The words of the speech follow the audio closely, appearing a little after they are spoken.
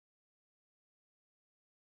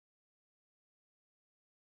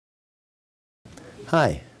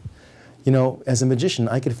Hi. You know, as a magician,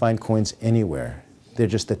 I could find coins anywhere. They're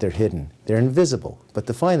just that they're hidden. They're invisible. But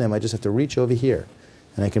to find them, I just have to reach over here,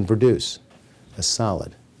 and I can produce a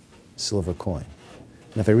solid silver coin.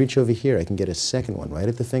 And if I reach over here, I can get a second one right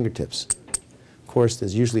at the fingertips. Of course,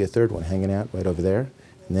 there's usually a third one hanging out right over there,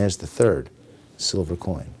 and there's the third silver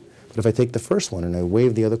coin. But if I take the first one and I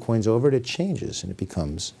wave the other coins over it, it changes, and it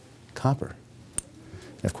becomes copper.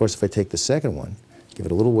 And of course, if I take the second one, give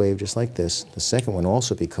it a little wave just like this, the second one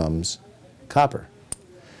also becomes copper.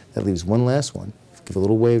 That leaves one last one. Give a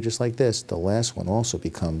little wave just like this, the last one also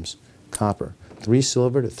becomes copper. 3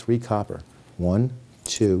 silver to 3 copper. 1,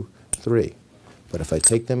 2, 3. But if I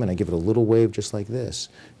take them and I give it a little wave just like this,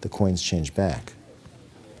 the coins change back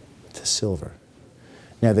to silver.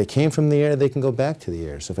 Now, they came from the air, they can go back to the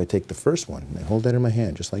air. So if I take the first one and I hold that in my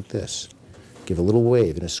hand just like this, give a little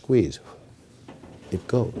wave and a squeeze, it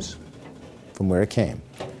goes from where it came.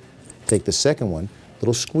 Take the second one,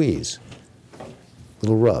 little squeeze,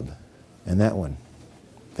 little rub, and that one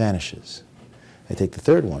vanishes. I take the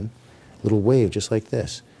third one, little wave just like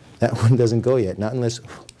this. That one doesn't go yet, not unless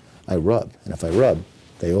I rub. And if I rub,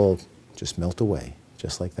 they all just melt away,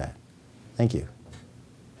 just like that. Thank you.